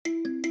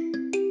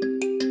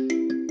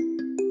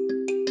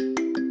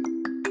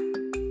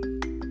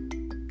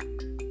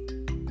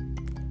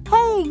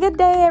good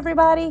day,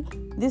 everybody.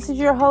 This is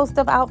your host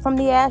of Out From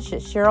the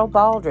Ashes, Cheryl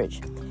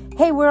Baldridge.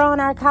 Hey, we're on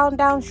our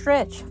countdown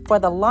stretch for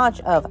the launch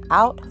of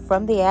Out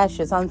From the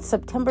Ashes on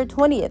September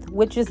 20th,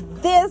 which is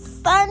this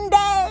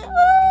Sunday.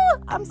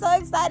 Ooh, I'm so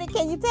excited.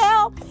 Can you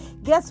tell?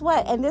 Guess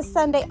what? And this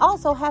Sunday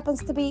also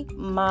happens to be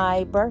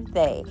my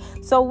birthday.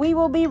 So we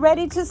will be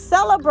ready to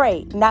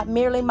celebrate not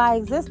merely my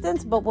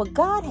existence, but what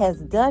God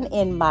has done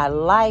in my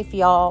life,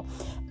 y'all,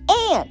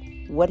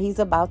 and what he's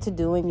about to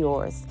do in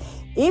yours,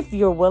 if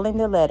you're willing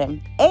to let him.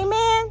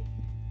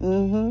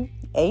 Amen.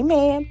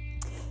 Amen.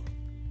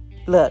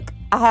 Look,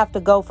 I have to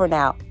go for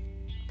now,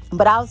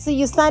 but I'll see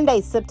you Sunday,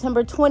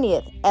 September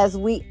 20th, as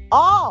we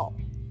all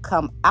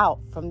come out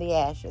from the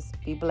ashes.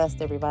 Be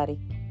blessed, everybody.